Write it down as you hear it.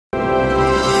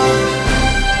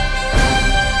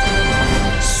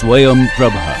Swayam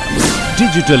Prabha.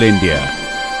 Digital India.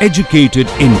 Educated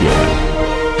India.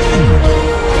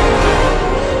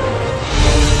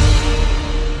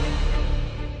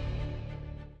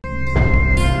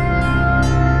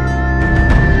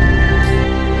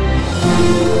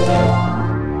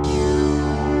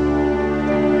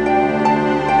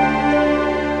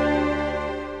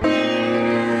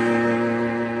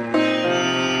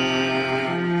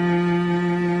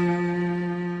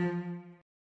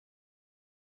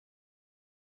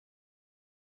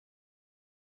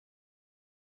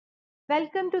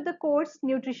 Welcome to the course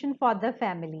Nutrition for the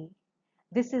Family.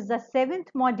 This is the 7th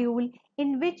module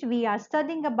in which we are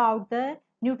studying about the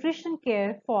nutrition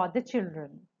care for the children.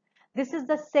 This is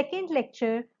the second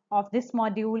lecture of this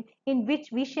module in which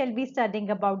we shall be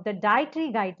studying about the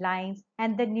dietary guidelines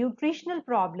and the nutritional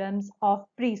problems of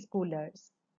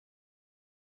preschoolers.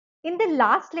 In the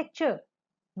last lecture,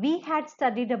 we had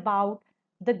studied about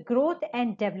the growth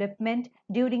and development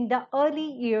during the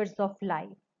early years of life.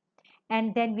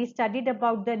 And then we studied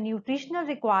about the nutritional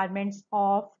requirements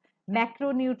of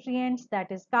macronutrients,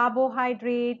 that is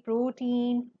carbohydrate,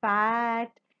 protein, fat,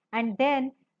 and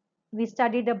then we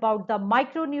studied about the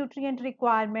micronutrient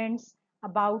requirements,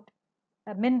 about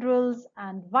minerals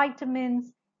and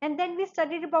vitamins, and then we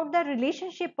studied about the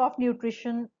relationship of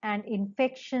nutrition and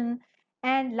infection,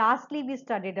 and lastly we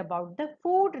studied about the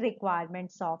food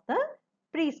requirements of the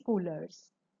preschoolers.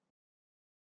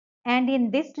 And in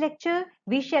this lecture,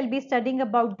 we shall be studying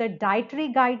about the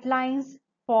dietary guidelines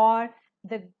for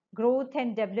the growth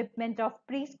and development of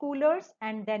preschoolers.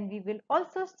 And then we will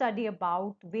also study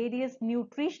about various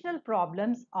nutritional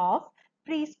problems of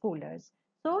preschoolers.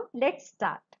 So let's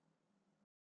start.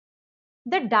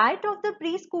 The diet of the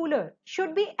preschooler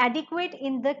should be adequate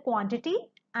in the quantity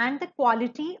and the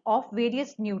quality of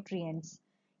various nutrients.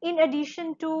 In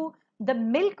addition to the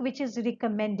milk which is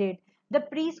recommended, the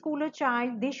preschooler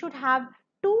child, they should have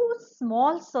 2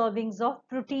 small servings of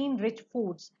protein-rich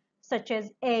foods such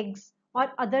as eggs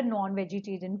or other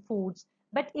non-vegetarian foods.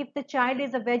 But if the child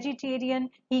is a vegetarian,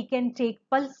 he can take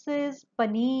pulses,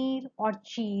 paneer or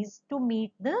cheese to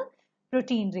meet the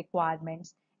protein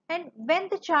requirements. And when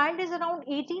the child is around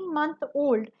 18-month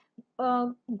old,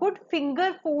 good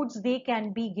finger foods they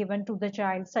can be given to the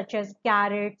child, such as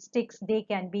carrot sticks they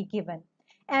can be given.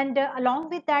 And along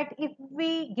with that, if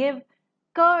we give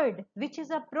curd, which is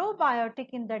a probiotic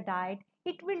in the diet,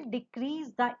 it will decrease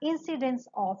the incidence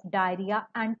of diarrhea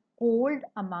and cold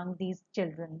among these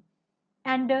children.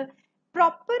 And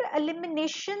proper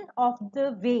elimination of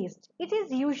the waste, it is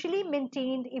usually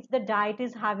maintained if the diet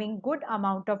is having good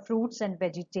amount of fruits and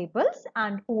vegetables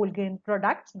and whole grain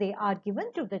products they are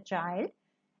given to the child.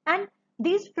 And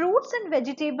these fruits and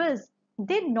vegetables,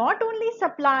 they not only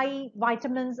supply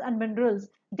vitamins and minerals,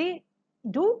 they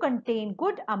do contain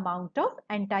good amount of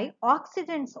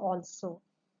antioxidants also.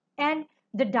 And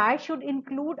the diet should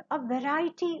include a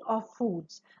variety of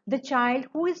foods. The child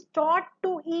who is taught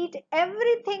to eat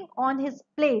everything on his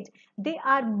plate, they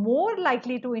are more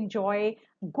likely to enjoy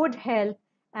good health.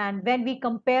 And when we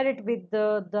compare it with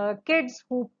the kids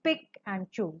who pick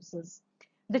and chooses,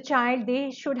 the child, they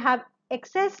should have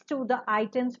access to the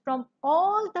items from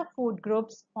all the food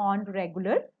groups on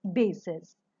regular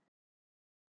basis.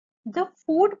 The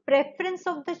food preference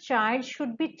of the child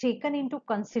should be taken into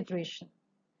consideration.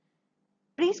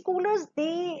 Preschoolers,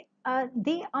 they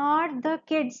are the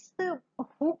kids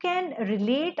who can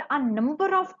relate a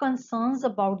number of concerns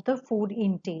about the food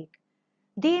intake.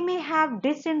 They may have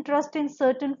disinterest in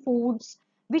certain foods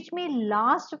which may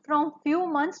last from few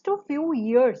months to few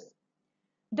years.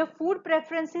 The food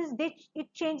preferences,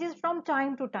 it changes from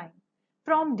time to time,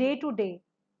 from day to day,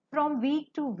 from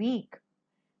week to week.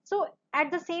 So at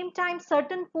the same time,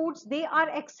 certain foods, they are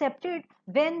accepted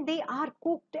when they are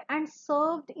cooked and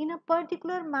served in a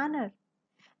particular manner.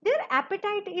 Their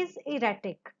appetite is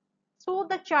erratic. So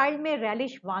the child may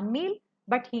relish one meal,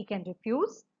 but he can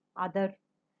refuse other.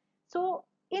 So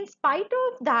in spite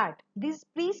of that, these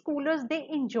preschoolers, they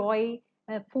enjoy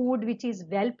food which is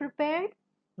well prepared,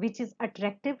 which is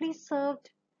attractively served,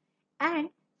 and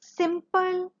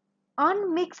simple,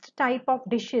 unmixed type of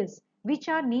dishes which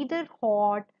are neither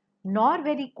hot nor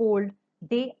very cold,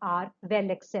 they are well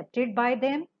accepted by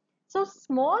them. So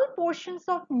small portions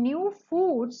of new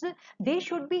foods, they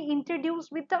should be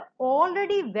introduced with the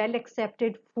already well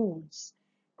accepted foods.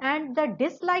 And the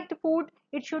disliked food,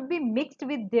 it should be mixed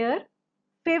with their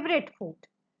favorite food.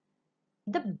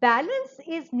 The balance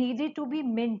is needed to be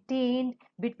maintained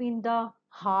between the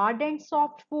hard and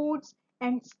soft foods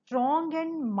and strong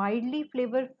and mildly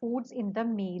flavored foods in the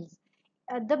meals.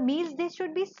 The meals, they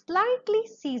should be slightly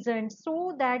seasoned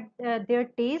so that their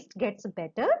taste gets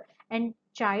better, and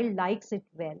child likes it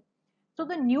well. So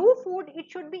the new food,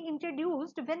 it should be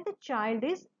introduced when the child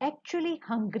is actually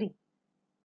hungry.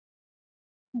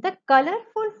 The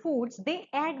colorful foods, they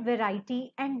add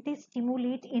variety and they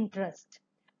stimulate interest.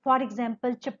 For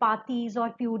example, chapatis or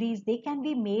puris, they can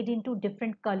be made into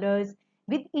different colors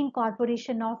with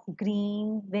incorporation of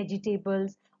green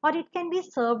vegetables, or it can be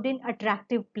served in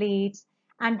attractive plates.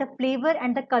 And the flavor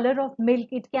and the color of milk,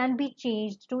 it can be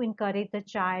changed to encourage the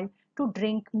child to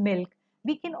drink milk.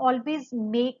 We can always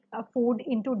make a food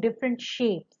into different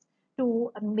shapes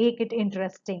to make it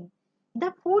interesting.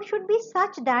 The food should be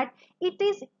such that it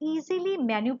is easily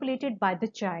manipulated by the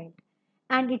child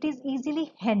and it is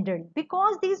easily handled,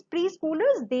 because these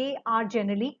preschoolers, they are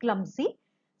generally clumsy.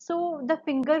 So the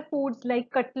finger foods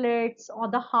like cutlets or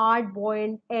the hard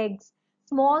boiled eggs,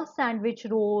 small sandwich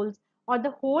rolls, or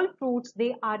the whole fruits,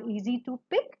 they are easy to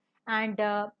pick and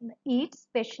eat,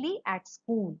 especially at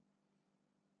school.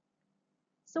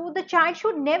 So the child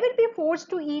should never be forced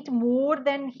to eat more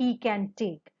than he can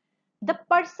take. The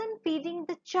person feeding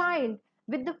the child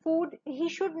with the food, he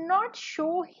should not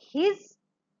show his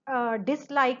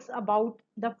dislikes about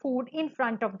the food in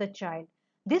front of the child.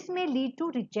 This may lead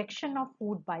to rejection of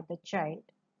food by the child.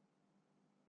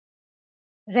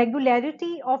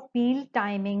 Regularity of meal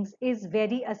timings is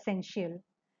very essential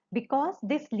because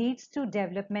this leads to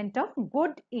development of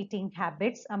good eating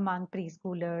habits among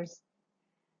preschoolers.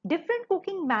 Different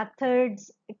cooking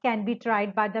methods can be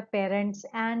tried by the parents,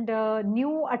 and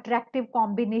new attractive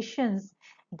combinations,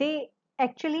 they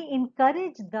actually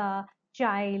encourage the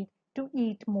child to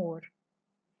eat more.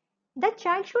 The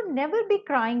child should never be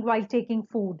crying while taking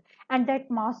food, and the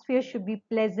atmosphere should be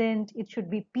pleasant, it should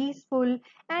be peaceful,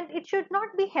 and it should not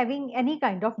be having any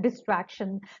kind of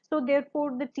distraction. So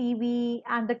therefore the TV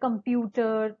and the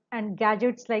computer and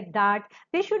gadgets like that,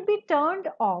 they should be turned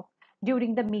off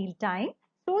during the meal time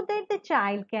so that the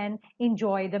child can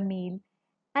enjoy the meal.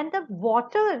 And the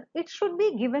water, it should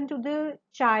be given to the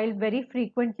child very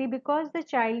frequently, because the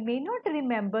child may not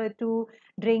remember to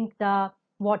drink the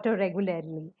water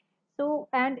regularly. So,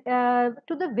 and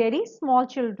to the very small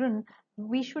children,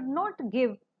 we should not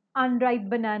give unripe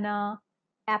banana,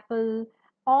 apple,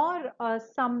 or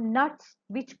some nuts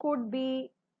which could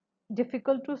be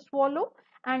difficult to swallow,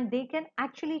 and they can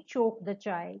actually choke the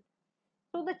child.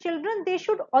 So the children, they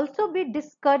should also be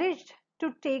discouraged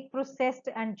to take processed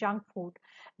and junk food,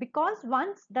 because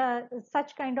once the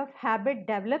such kind of habit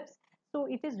develops, so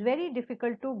it is very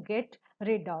difficult to get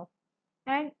rid of.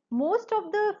 And most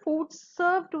of the food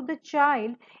served to the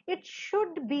child, it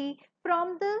should be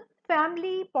from the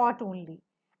family pot only.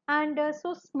 And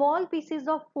so small pieces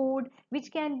of food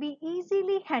which can be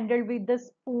easily handled with the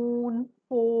spoon,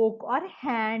 fork, or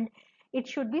hand, it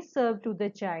should be served to the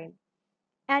child.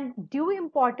 And due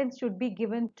importance should be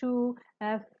given to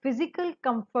physical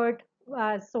comfort,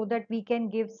 so that we can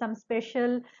give some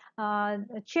special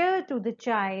chair to the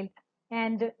child,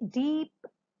 and deep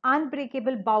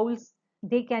unbreakable bowls,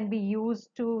 they can be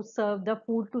used to serve the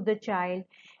food to the child.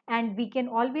 And we can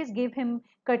always give him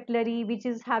cutlery which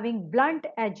is having blunt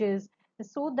edges,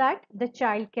 so that the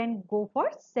child can go for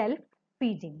self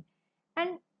feeding.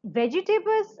 And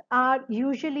vegetables are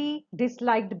usually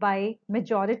disliked by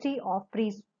majority of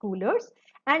preschoolers,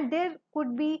 and there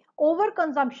could be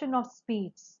overconsumption of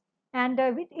sweets, and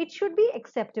it should be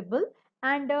acceptable.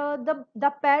 And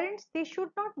the parents, they should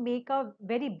not make a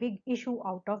very big issue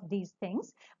out of these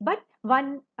things, but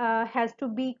one has to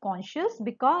be conscious,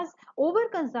 because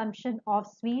overconsumption of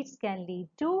sweets can lead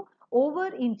to over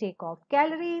intake of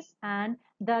calories, and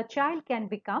the child can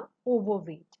become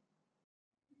overweight.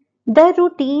 The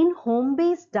routine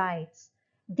home-based diets,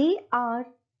 they are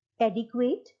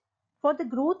adequate for the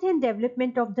growth and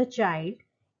development of the child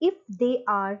if they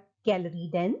are calorie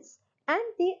dense and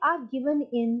they are given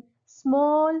in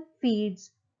small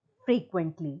feeds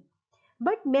frequently.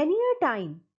 But many a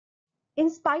time, in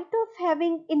spite of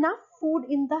having enough food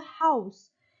in the house,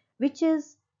 which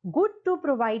is good to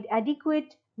provide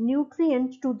adequate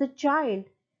nutrients to the child,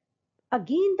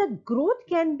 again the growth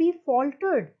can be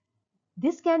faltered.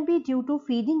 This can be due to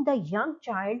feeding the young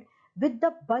child with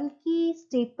the bulky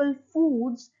staple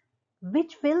foods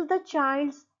which fill the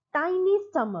child's tiny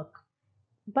stomach,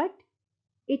 but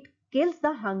it kills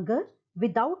the hunger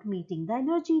without meeting the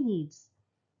energy needs.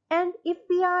 And if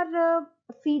we are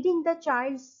feeding the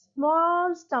child's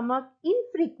small stomach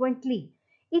infrequently,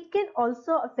 it can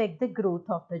also affect the growth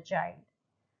of the child.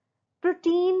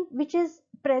 Protein which is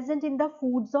present in the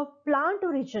foods of plant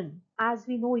origin, as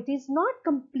we know, it is not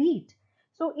complete,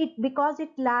 so it, because it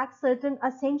lacks certain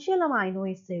essential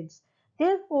amino acids.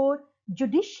 Therefore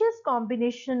judicious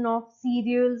combination of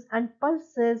cereals and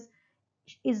pulses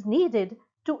is needed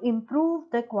to improve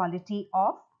the quality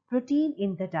of protein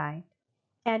in the diet.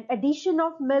 And addition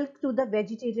of milk to the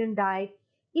vegetarian diet,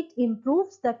 it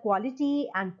improves the quality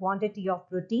and quantity of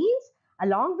proteins.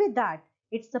 Along with that,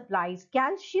 it supplies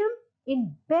calcium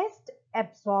in best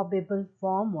absorbable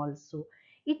form also.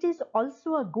 It is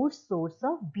also a good source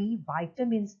of B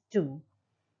vitamins too.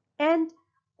 And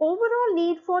overall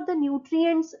need for the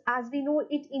nutrients, as we know,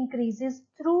 it increases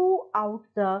throughout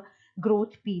the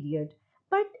growth period.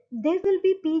 But there will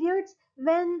be periods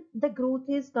when the growth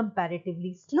is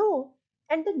comparatively slow,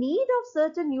 and the need of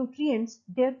certain nutrients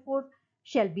therefore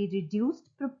shall be reduced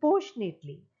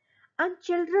proportionately. And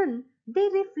children, they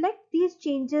reflect these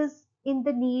changes in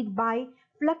the need by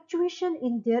fluctuation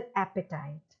in their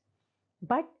appetite.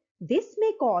 But this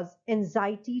may cause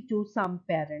anxiety to some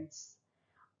parents.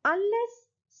 Unless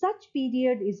such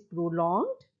period is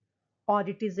prolonged or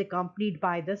it is accompanied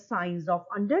by the signs of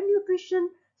undernutrition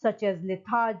such as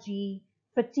lethargy,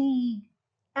 fatigue,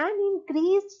 and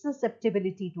increased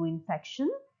susceptibility to infection,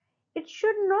 it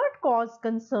should not cause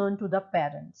concern to the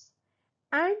parents.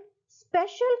 And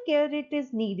special care it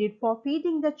is needed for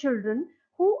feeding the children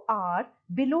who are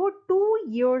below 2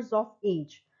 years of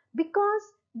age, because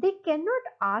they cannot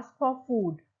ask for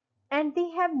food and they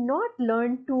have not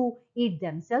learned to eat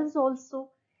themselves also.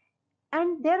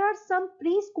 And there are some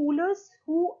preschoolers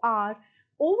who are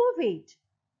overweight.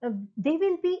 They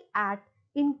will be at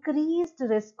increased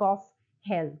risk of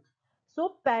health.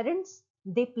 So parents,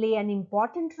 they play an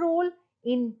important role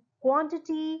in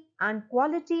quantity and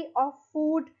quality of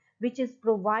food which is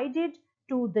provided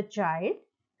to the child,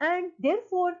 and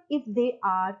therefore if they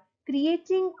are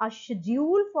creating a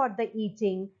schedule for the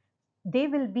eating, they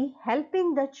will be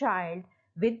helping the child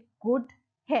with good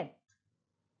health.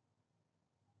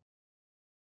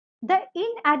 The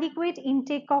inadequate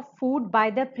intake of food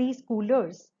by the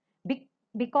preschoolers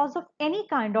because of any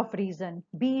kind of reason,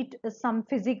 be it some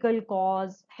physical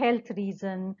cause, health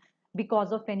reason,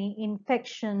 because of any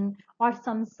infection or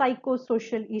some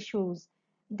psychosocial issues,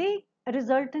 they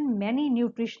result in many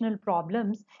nutritional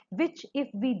problems, which if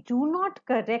we do not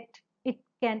correct, it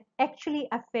can actually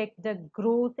affect the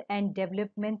growth and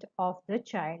development of the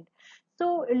child.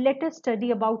 So let us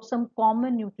study about some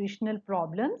common nutritional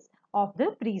problems of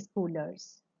the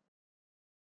preschoolers.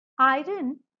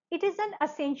 Iron, it is an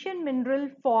essential mineral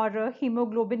for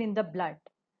hemoglobin in the blood.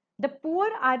 The poor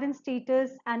iron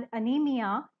status and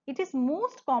anemia, it is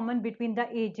most common between the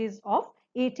ages of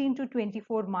 18 to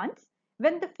 24 months,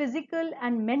 when the physical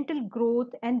and mental growth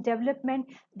and development,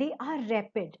 they are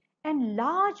rapid, and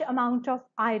large amount of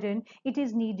iron it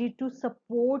is needed to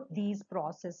support these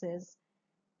processes.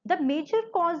 The major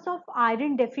cause of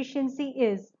iron deficiency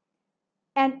is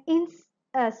an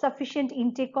insufficient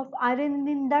intake of iron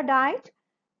in the diet.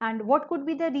 And what could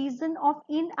be the reason of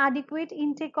inadequate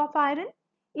intake of iron?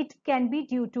 It can be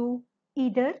due to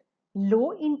either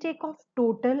low intake of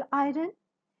total iron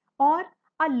or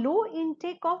a low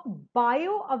intake of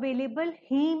bioavailable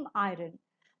heme iron.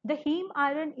 The heme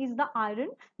iron is the iron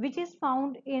which is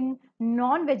found in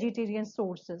non-vegetarian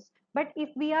sources. But if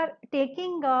we are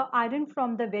taking iron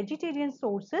from the vegetarian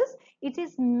sources, it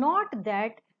is not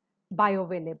that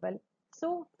bioavailable.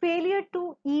 So failure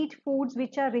to eat foods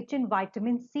which are rich in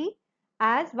vitamin C,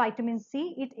 as vitamin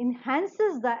C, it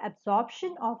enhances the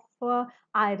absorption of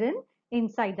iron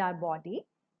inside our body.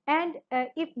 And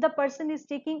if the person is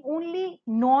taking only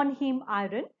non-heme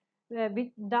iron,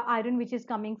 the iron which is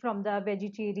coming from the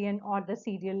vegetarian or the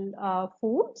cereal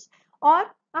foods, or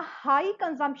a high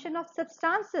consumption of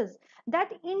substances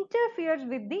that interferes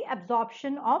with the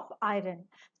absorption of iron,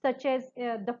 such as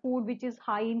the food which is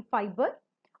high in fiber,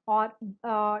 or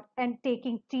and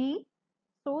taking tea,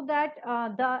 so that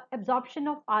the absorption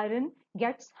of iron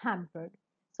gets hampered.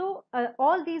 So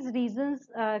all these reasons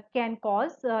can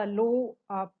cause low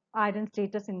iron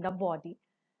status in the body.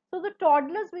 So the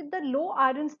toddlers with the low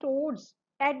iron stores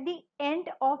at the end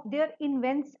of their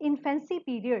infancy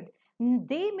period,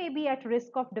 they may be at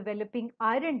risk of developing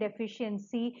iron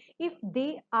deficiency if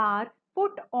they are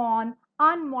put on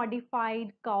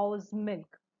unmodified cow's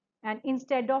milk. And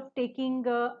instead of taking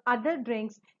other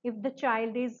drinks, if the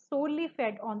child is solely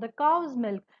fed on the cow's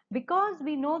milk, because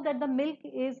we know that the milk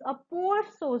is a poor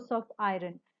source of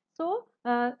iron. So,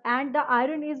 and the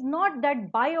iron is not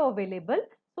that bioavailable.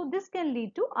 So this can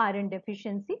lead to iron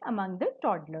deficiency among the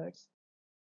toddlers.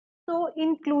 So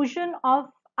inclusion of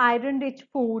iron-rich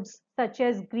foods such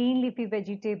as green leafy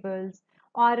vegetables,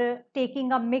 or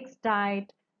taking a mixed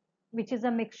diet, which is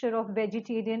a mixture of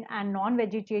vegetarian and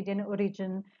non-vegetarian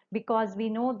origin, because we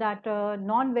know that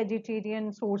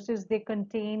non-vegetarian sources, they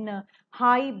contain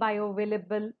high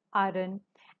bioavailable iron.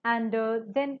 And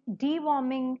then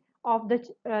deworming of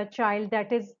the child,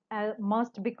 that is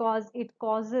must, because it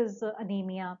causes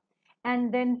anemia.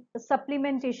 And then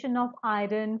supplementation of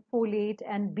iron, folate,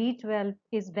 and B12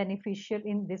 is beneficial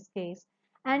in this case,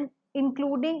 and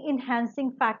including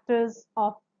enhancing factors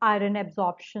of iron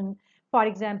absorption. For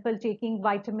example, taking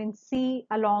vitamin C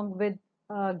along with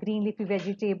green leafy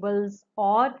vegetables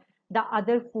or the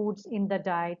other foods in the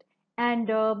diet,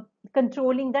 and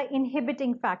controlling the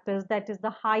inhibiting factors, that is the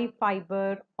high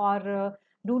fiber, or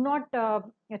do not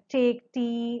take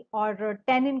tea or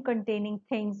tannin containing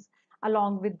things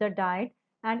along with the diet.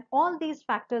 And all these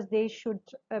factors, they should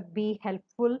be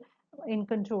helpful in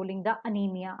controlling the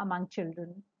anemia among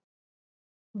children.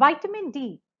 Vitamin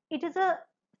D, it is a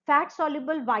fat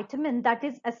soluble vitamin that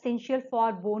is essential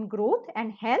for bone growth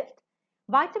and health.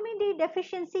 Vitamin D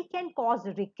deficiency can cause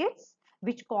rickets,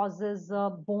 which causes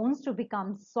bones to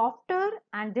become softer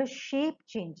and their shape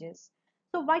changes.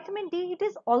 So vitamin D, it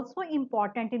is also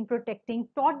important in protecting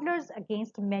toddlers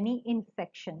against many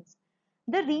infections.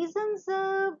 The reasons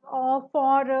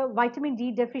for vitamin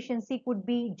D deficiency could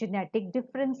be genetic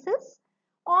differences,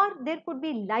 or there could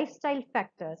be lifestyle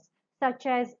factors, such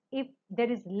as if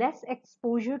there is less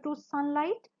exposure to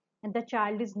sunlight and the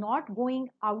child is not going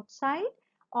outside,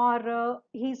 or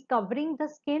he's covering the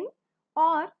skin,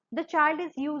 or the child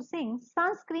is using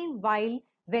sunscreen while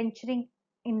venturing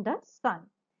in the sun,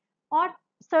 or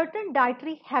certain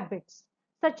dietary habits,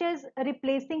 such as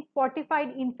replacing fortified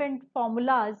infant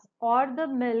formulas or the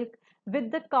milk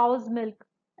with the cow's milk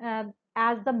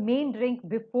as the main drink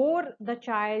before the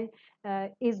child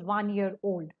is 1 year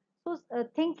old. So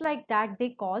things like that,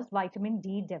 they cause vitamin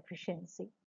D deficiency.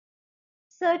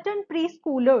 Certain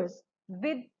preschoolers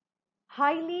with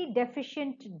highly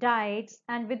deficient diets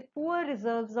and with poor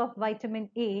reserves of vitamin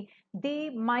A, they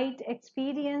might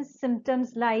experience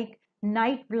symptoms like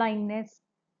night blindness,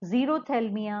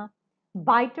 xerothelmia,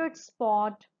 bitered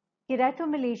spot,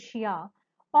 keratomalacia,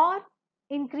 or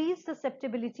increased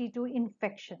susceptibility to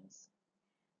infections.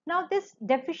 Now, this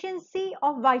deficiency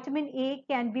of vitamin A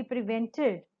can be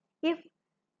prevented if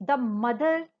the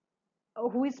mother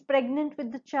who is pregnant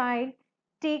with the child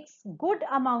takes good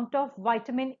amount of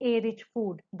vitamin A rich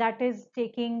food, that is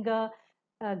taking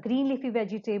green leafy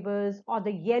vegetables or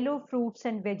the yellow fruits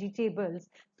and vegetables.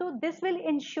 So this will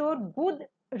ensure good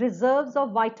reserves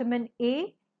of vitamin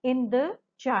A in the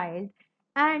child.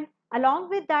 And along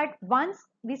with that, once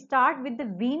we start with the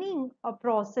weaning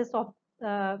process of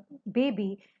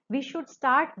baby, we should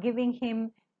start giving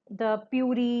him the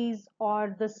purees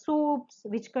or the soups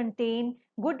which contain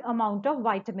good amount of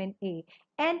vitamin A.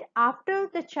 And after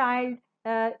the child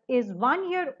is 1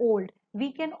 year old,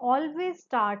 we can always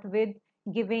start with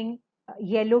giving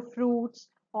yellow fruits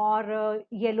or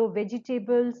yellow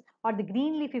vegetables or the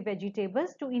green leafy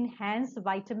vegetables to enhance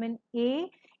vitamin A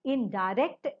in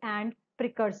direct and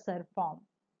precursor form.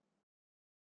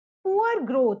 Poor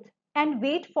growth and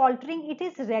weight faltering, it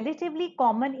is relatively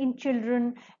common in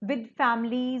children with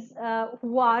families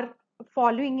who are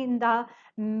following in the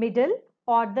middle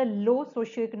or the low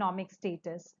socioeconomic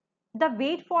status. The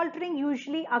weight faltering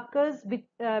usually occurs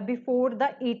before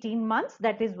the 18 months,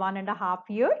 that is 1.5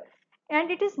 years, and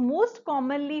it is most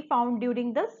commonly found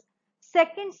during the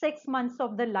second 6 months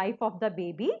of the life of the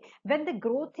baby, when the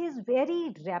growth is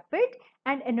very rapid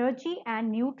and energy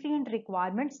and nutrient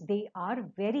requirements, they are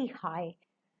very high.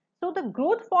 So the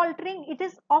growth faltering, it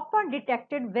is often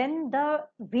detected when the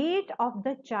weight of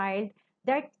the child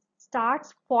that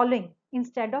starts falling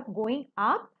instead of going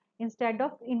up, instead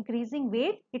of increasing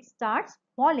weight, it starts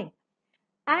falling.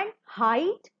 And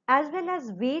height as well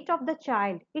as weight of the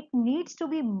child, it needs to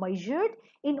be measured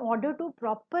in order to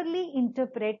properly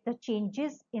interpret the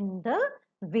changes in the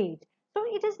weight. So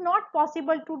it is not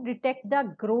possible to detect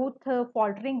the growth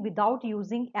faltering without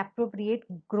using appropriate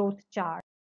growth chart.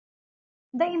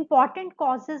 The important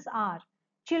causes are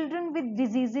children with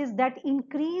diseases that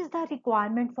increase the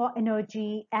requirement for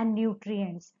energy and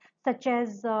nutrients, such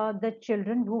as the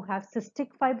children who have cystic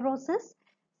fibrosis.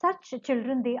 Such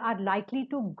children, they are likely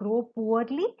to grow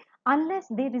poorly unless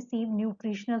they receive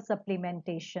nutritional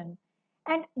supplementation.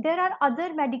 And there are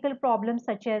other medical problems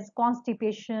such as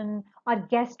constipation or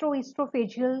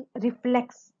gastroesophageal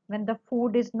reflux when the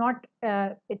food is not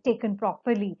taken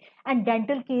properly. And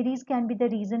dental caries can be the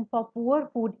reason for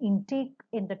poor food intake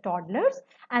in the toddlers,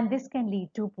 and this can lead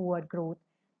to poor growth.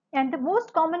 And the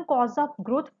most common cause of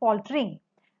growth faltering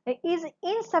is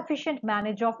insufficient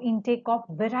manage of intake of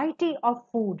variety of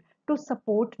food to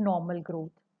support normal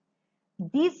growth.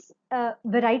 These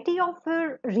variety of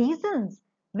reasons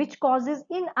which causes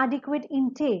inadequate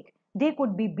intake, They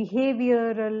could be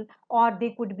behavioral, or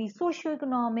they could be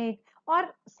socioeconomic, or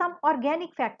some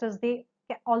organic factors. They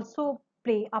also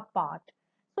play a part.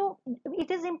 So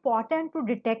it is important to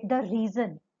detect the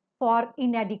reason for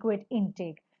inadequate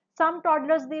intake. Some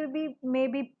toddlers, they will be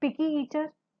maybe picky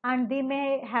eater, and they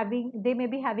may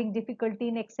be having difficulty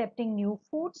in accepting new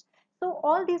foods. So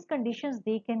all these conditions,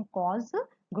 they can cause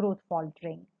growth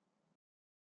faltering.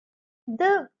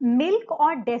 The milk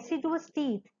or deciduous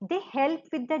teeth, they help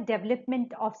with the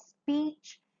development of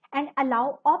speech and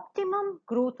allow optimum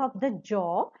growth of the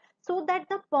jaw, so that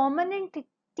the permanent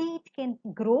teeth can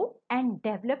grow and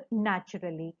develop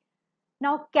naturally.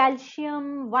 Now,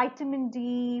 calcium, vitamin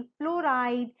D,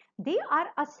 fluoride, they are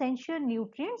essential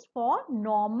nutrients for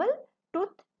normal tooth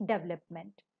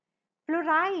development.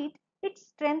 Fluoride, it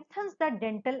strengthens the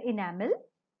dental enamel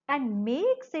and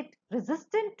makes it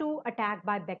resistant to attack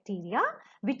by bacteria,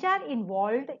 which are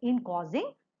involved in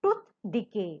causing tooth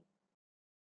decay.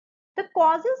 The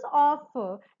causes of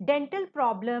dental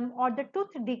problem or the tooth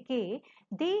decay,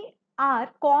 they are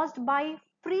caused by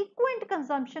frequent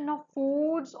consumption of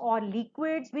foods or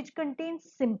liquids which contain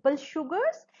simple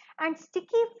sugars, and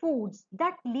sticky foods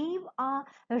that leave a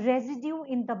residue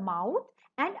in the mouth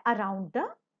and around the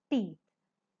teeth.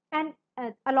 And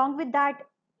along with that,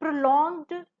 prolonged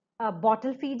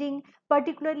bottle feeding,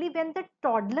 particularly when the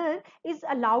toddler is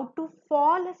allowed to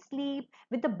fall asleep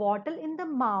with the bottle in the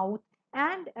mouth,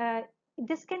 and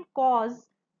this can cause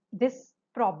this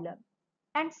problem.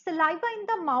 And saliva in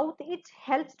the mouth, it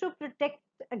helps to protect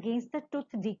against the tooth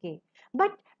decay.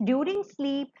 But during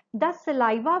sleep, the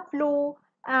saliva flow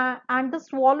and the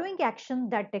swallowing action,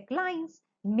 that declines,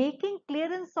 making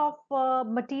clearance of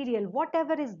material,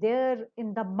 whatever is there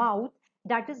in the mouth,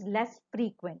 that is less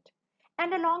frequent.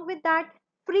 And along with that,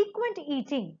 frequent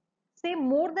eating, say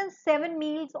more than 7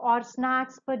 meals or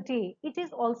snacks per day, it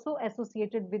is also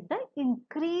associated with the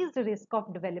increased risk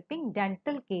of developing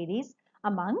dental caries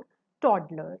among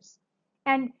toddlers.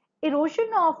 And erosion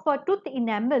of tooth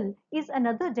enamel is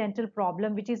another dental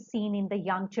problem which is seen in the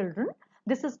young children.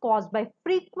 This is caused by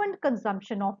frequent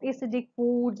consumption of acidic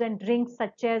foods and drinks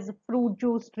such as fruit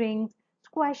juice drinks,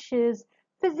 squashes,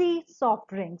 fizzy soft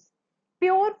drinks.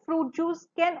 Pure fruit juice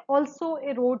can also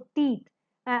erode teeth,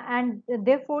 and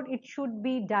therefore it should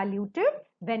be diluted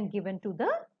when given to the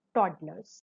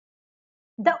toddlers.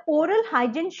 The oral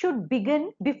hygiene should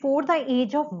begin before the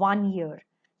age of 1 year.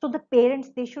 So the parents,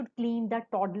 they should clean the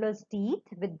toddler's teeth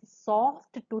with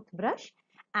soft toothbrush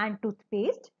and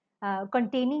toothpaste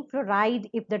containing fluoride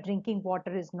if the drinking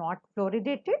water is not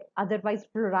fluoridated. Otherwise,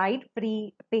 fluoride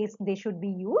free paste they should be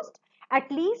used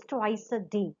at least twice a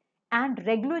day, and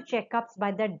regular checkups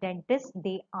by the dentist,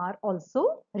 they are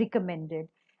also recommended.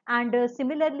 And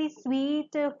similarly,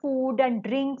 sweet food and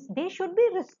drinks, they should be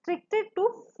restricted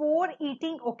to 4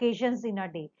 eating occasions in a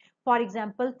day. For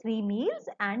example, 3 meals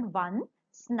and one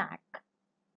snack.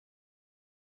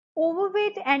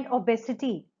 Overweight and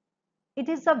obesity, it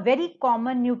is a very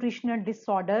common nutritional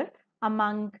disorder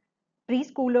among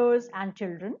preschoolers and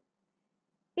children.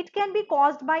 It can be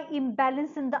caused by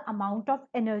imbalance in the amount of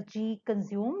energy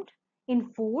consumed in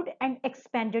food and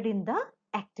expended in the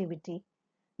activity.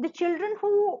 The children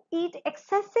who eat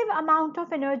excessive amount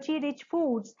of energy rich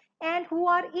foods and who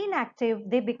are inactive,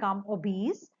 they become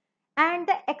obese, and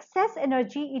the excess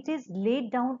energy, it is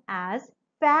laid down as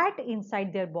fat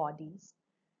inside their bodies.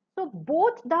 So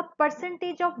both the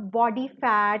percentage of body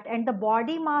fat and the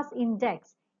body mass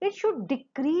index, it should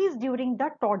decrease during the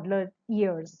toddler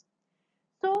years.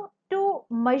 So to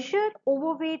measure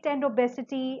overweight and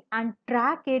obesity and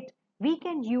track it, we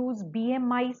can use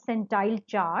BMI centile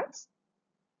charts,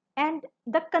 and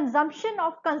the consumption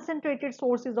of concentrated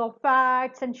sources of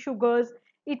fats and sugars,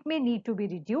 it may need to be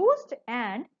reduced,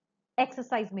 and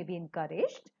exercise may be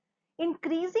encouraged.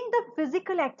 Increasing the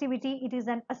physical activity, it is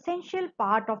an essential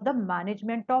part of the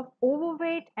management of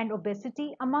overweight and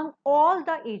obesity among all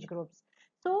the age groups.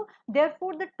 So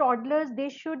therefore the toddlers, they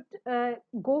should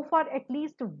go for at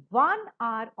least 1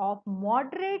 hour of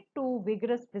moderate to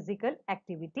vigorous physical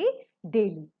activity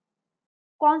daily.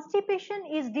 Constipation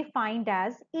is defined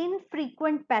as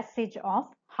infrequent passage of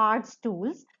hard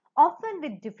stools, often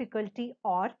with difficulty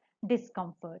or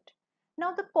discomfort.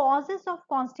 Now, the causes of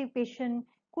constipation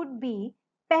could be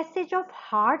passage of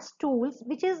hard stools,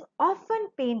 which is often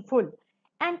painful,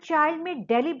 and child may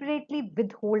deliberately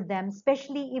withhold them,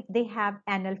 especially if they have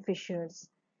anal fissures.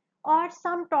 Or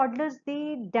some toddlers,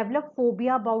 they develop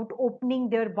phobia about opening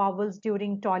their bowels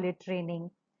during toilet training.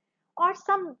 Or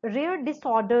some rare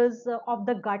disorders of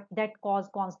the gut that cause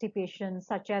constipation,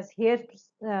 such as hair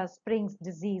springs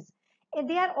disease.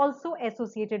 They are also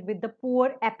associated with the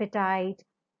poor appetite,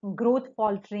 growth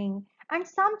faltering, and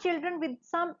some children with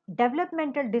some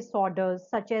developmental disorders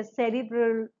such as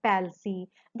cerebral palsy,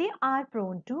 they are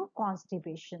prone to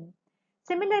constipation.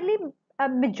 Similarly, a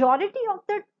majority of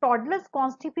the toddlers'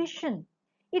 constipation,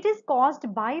 it is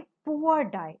caused by poor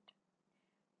diet.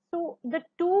 So the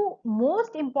two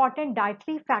most important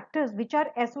dietary factors which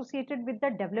are associated with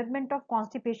the development of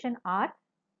constipation are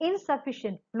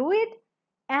insufficient fluid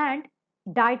and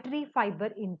dietary fiber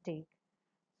intake.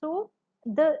 So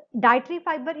the dietary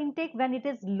fiber intake, when it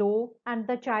is low and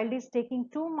the child is taking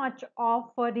too much of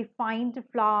refined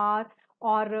flour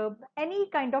or any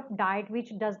kind of diet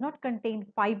which does not contain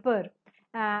fiber,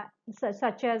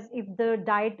 such as if the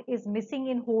diet is missing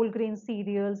in whole grain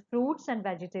cereals, fruits and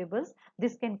vegetables,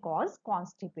 this can cause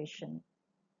constipation.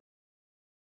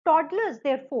 Toddlers,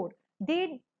 therefore,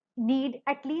 they need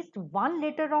at least 1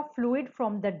 liter of fluid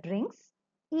from the drinks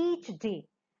each day.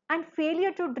 And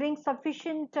failure to drink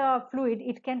sufficient fluid,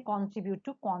 it can contribute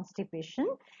to constipation.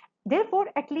 Therefore,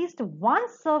 at least one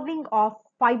serving of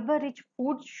fiber-rich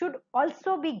food should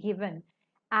also be given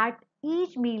at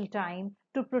each meal time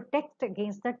to protect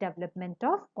against the development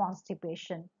of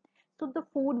constipation. So the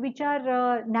food which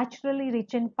are naturally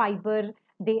rich in fiber,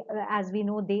 they, as we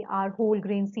know, they are whole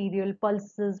grain cereal,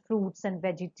 pulses, fruits, and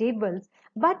vegetables.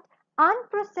 But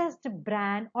unprocessed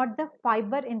bran or the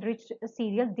fiber enriched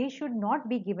cereal, they should not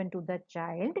be given to the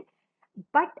child.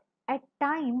 But at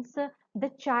times,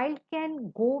 the child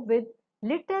can go with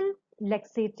little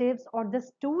laxatives or the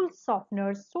stool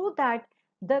softeners so that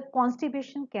the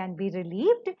constipation can be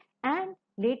relieved and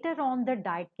later on the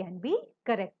diet can be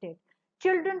corrected.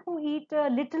 Children who eat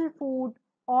little food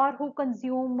or who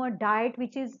consume a diet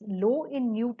which is low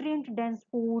in nutrient dense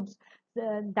foods,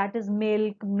 that is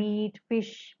milk, meat,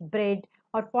 fish, bread,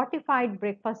 or fortified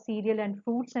breakfast cereal and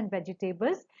fruits and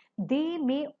vegetables, they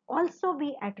may also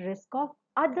be at risk of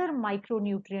other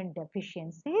micronutrient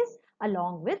deficiencies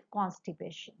along with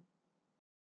constipation.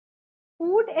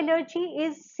 Food allergy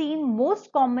is seen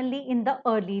most commonly in the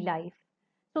early life.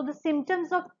 So the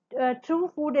symptoms of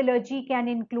true food allergy can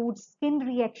include skin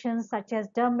reactions such as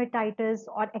dermatitis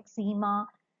or eczema,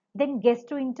 then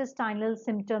gastrointestinal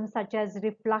symptoms such as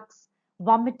reflux,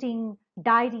 vomiting,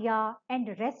 diarrhea,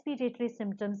 and respiratory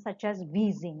symptoms such as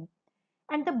wheezing.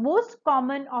 And the most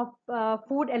common of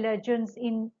food allergens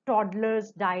in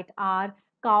toddlers' diet are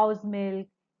cow's milk,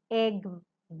 egg,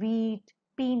 wheat,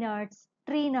 peanuts,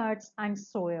 tree nuts, and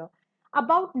soya.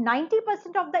 About 90%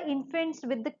 of the infants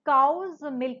with the cow's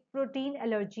milk protein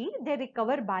allergy, they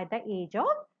recover by the age of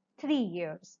 3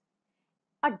 years.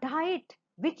 A diet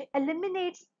which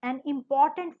eliminates an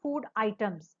important food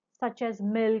items such as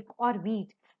milk or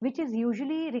wheat, which is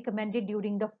usually recommended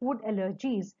during the food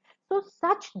allergies. So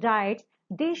such diets,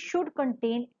 they should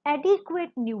contain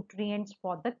adequate nutrients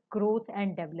for the growth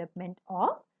and development of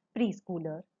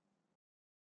preschooler.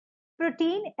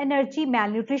 Protein energy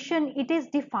malnutrition, it is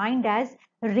defined as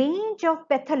range of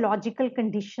pathological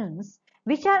conditions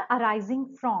which are arising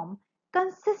from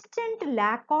consistent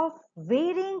lack of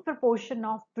varying proportion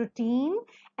of protein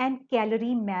and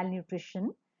calorie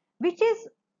malnutrition, which is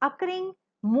occurring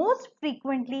most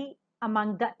frequently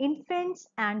among the infants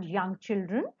and young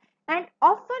children, and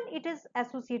often it is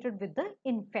associated with the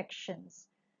infections.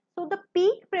 So the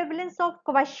peak prevalence of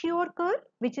kwashiorkor,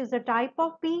 which is a type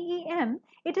of PEM,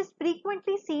 it is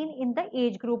frequently seen in the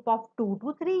age group of 2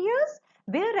 to 3 years,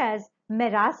 whereas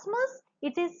marasmus,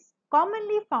 it is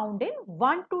commonly found in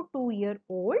 1 to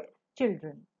 2-year-old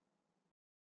children.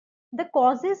 The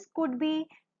causes could be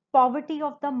poverty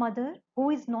of the mother who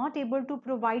is not able to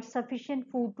provide sufficient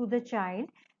food to the child,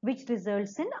 which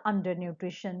results in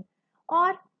undernutrition.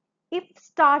 Or if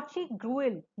starchy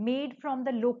gruel made from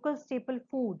the local staple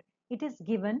food, it is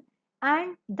given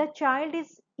and the child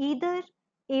is either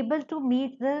able to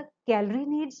meet the calorie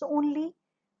needs only,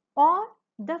 or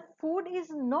the food is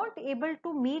not able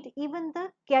to meet even the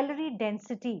calorie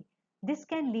density. This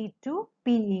can lead to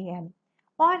PEM.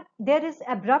 Or there is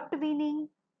abrupt weaning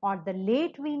or the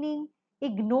late weaning,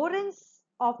 ignorance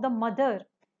of the mother,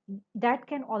 that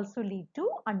can also lead to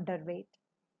underweight.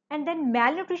 And then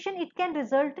malnutrition, it can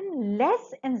result in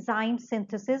less enzyme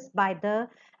synthesis by the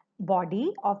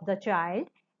body of the child,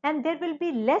 and there will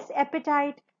be less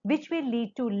appetite, which will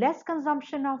lead to less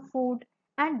consumption of food,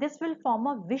 and this will form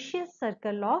a vicious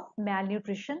circle of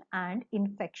malnutrition and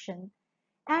infection.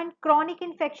 And chronic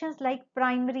infections like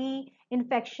primary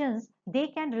infections, they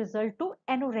can result to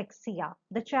anorexia.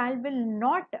 The child will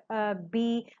not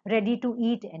be ready to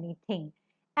eat anything.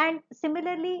 And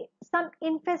similarly, some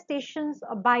infestations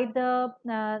by the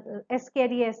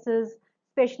ascariasis,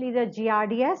 especially the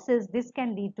giardiasis, this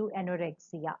can lead to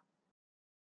anorexia.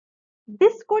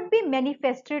 This could be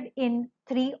manifested in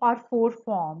 3 or 4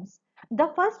 forms.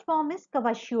 The first form is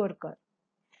kwashiorkor.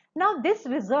 Now, this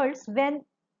results when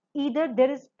either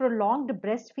there is prolonged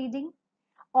breastfeeding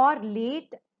or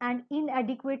late and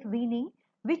inadequate weaning,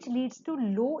 which leads to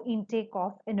low intake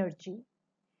of energy.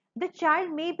 The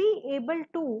child may be able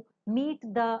to meet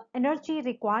the energy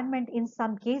requirement in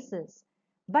some cases,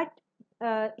 but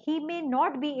he may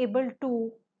not be able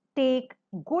to take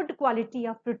good quality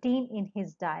of protein in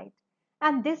his diet.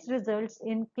 And this results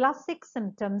in classic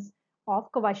symptoms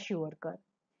of kwashiorkor.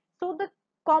 So the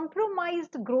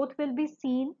compromised growth will be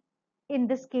seen in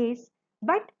this case,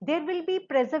 but there will be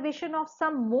preservation of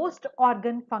some most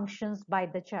organ functions by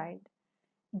the child.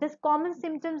 The common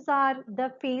symptoms are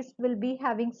the face will be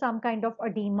having some kind of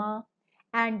edema,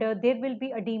 and there will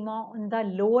be edema on the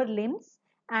lower limbs,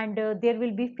 and there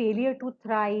will be failure to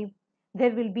thrive.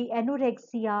 There will be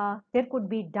anorexia, there could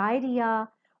be diarrhea,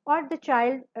 or the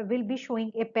child will be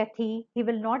showing apathy. He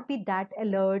will not be that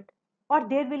alert, or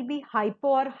there will be hypo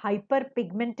or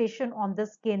hyperpigmentation on the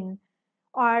skin,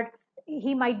 or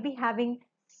he might be having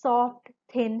soft,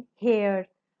 thin hair,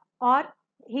 or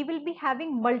he will be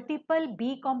having multiple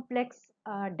B complex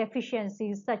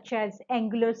deficiencies such as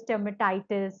angular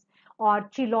stomatitis or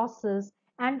cheilosis,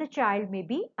 and the child may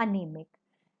be anemic.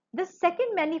 The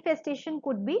second manifestation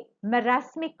could be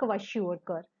marasmic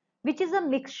kwashiorkor, which is a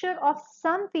mixture of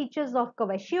some features of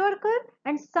kwashiorkor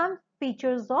and some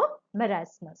features of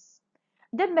marasmus.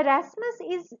 The marasmus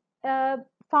is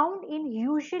found in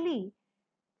usually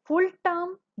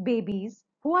full-term babies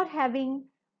who are having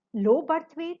low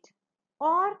birth weight,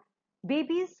 or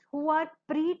babies who are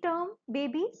preterm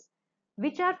babies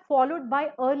which are followed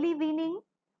by early weaning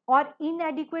or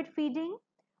inadequate feeding,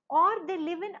 or they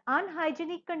live in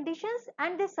unhygienic conditions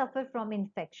and they suffer from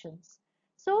infections.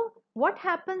 So what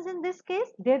happens in this case?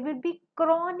 There will be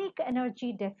chronic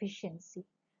energy deficiency.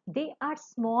 They are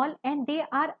small and they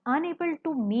are unable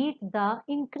to meet the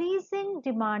increasing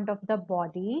demand of the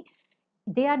body.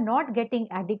 They are not getting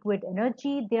adequate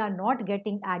energy, they are not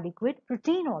getting adequate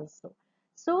protein also.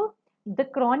 So the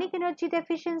chronic energy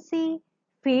deficiency,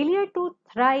 failure to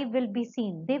thrive will be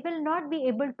seen. They will not be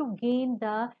able to gain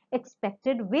the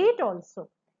expected weight also.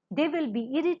 They will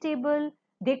be irritable,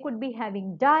 they could be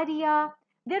having diarrhea,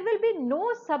 there will be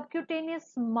no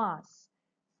subcutaneous mass.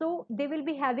 So they will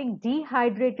be having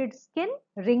dehydrated skin,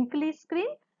 wrinkly skin.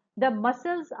 The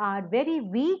muscles are very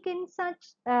weak in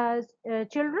such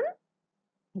children.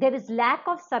 There is lack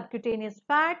of subcutaneous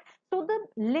fat, so the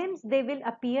limbs they will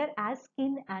appear as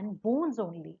skin and bones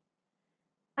only.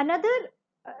 Another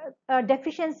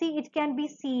deficiency, it can be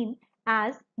seen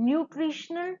as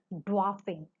nutritional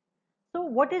dwarfing. So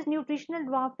what is nutritional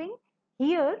dwarfing?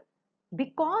 Here,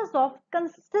 because of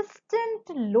consistent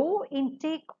low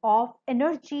intake of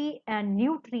energy and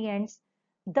nutrients,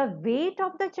 the weight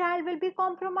of the child will be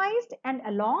compromised, and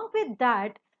along with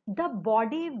that, the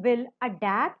body will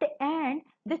adapt and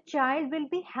the child will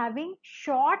be having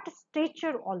short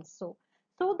stature also.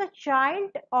 So the child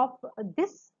of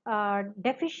this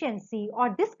deficiency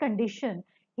or this condition,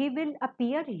 he will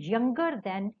appear younger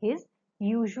than his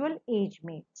usual age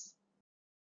mates.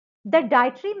 The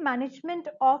dietary management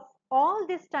of all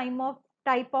this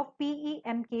type of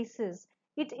PEM cases,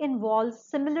 it involves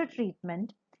similar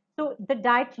treatment. So the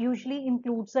diet usually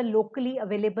includes the locally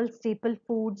available staple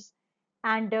foods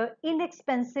and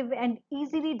inexpensive and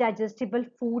easily digestible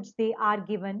foods they are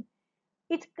given.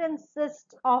 It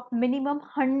consists of minimum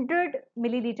 100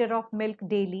 milliliter of milk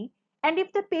daily, and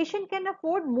if the patient can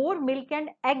afford, more milk and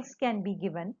eggs can be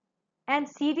given, and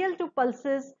cereal to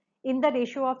pulses in the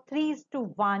ratio of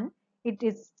 3:1 it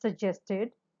is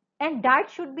suggested, and diet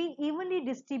should be evenly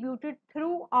distributed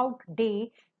throughout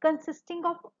day, consisting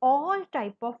of all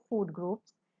type of food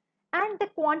groups, and the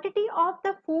quantity of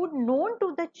the food known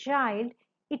to the child,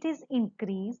 it is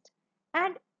increased,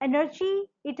 and energy,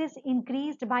 it is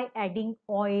increased by adding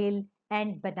oil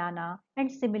and banana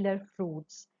and similar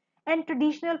fruits, and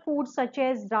traditional foods such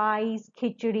as rice,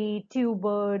 khichdi,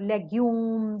 tuber,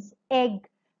 legumes, egg,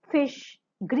 fish,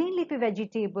 green leafy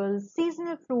vegetables,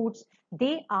 seasonal fruits,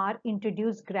 they are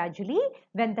introduced gradually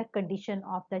when the condition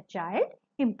of the child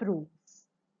improves.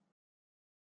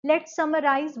 Let's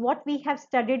summarize what we have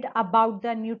studied about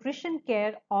the nutrition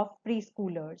care of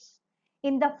preschoolers.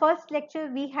 In the first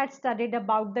lecture, we had studied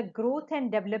about the growth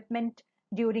and development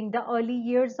during the early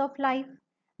years of life.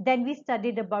 Then we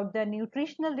studied about the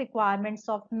nutritional requirements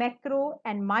of macro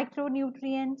and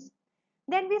micronutrients.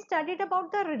 Then we studied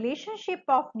about the relationship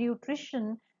of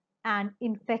nutrition and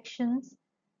infections.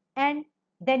 And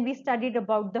then we studied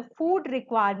about the food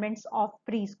requirements of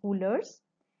preschoolers.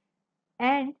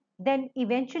 And Then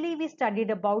eventually we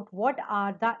studied about what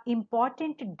are the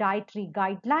important dietary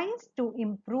guidelines to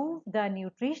improve the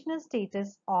nutritional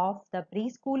status of the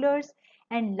preschoolers.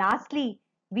 And lastly,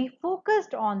 we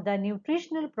focused on the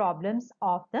nutritional problems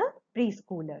of the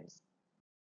preschoolers.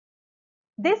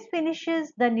 This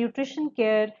finishes the nutrition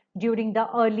care during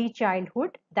the early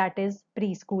childhood, that is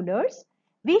preschoolers.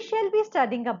 We shall be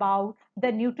studying about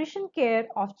the nutrition care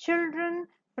of children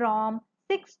from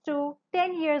 6 to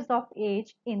 10 years of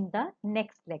age in the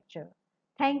next lecture.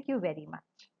 Thank you very much.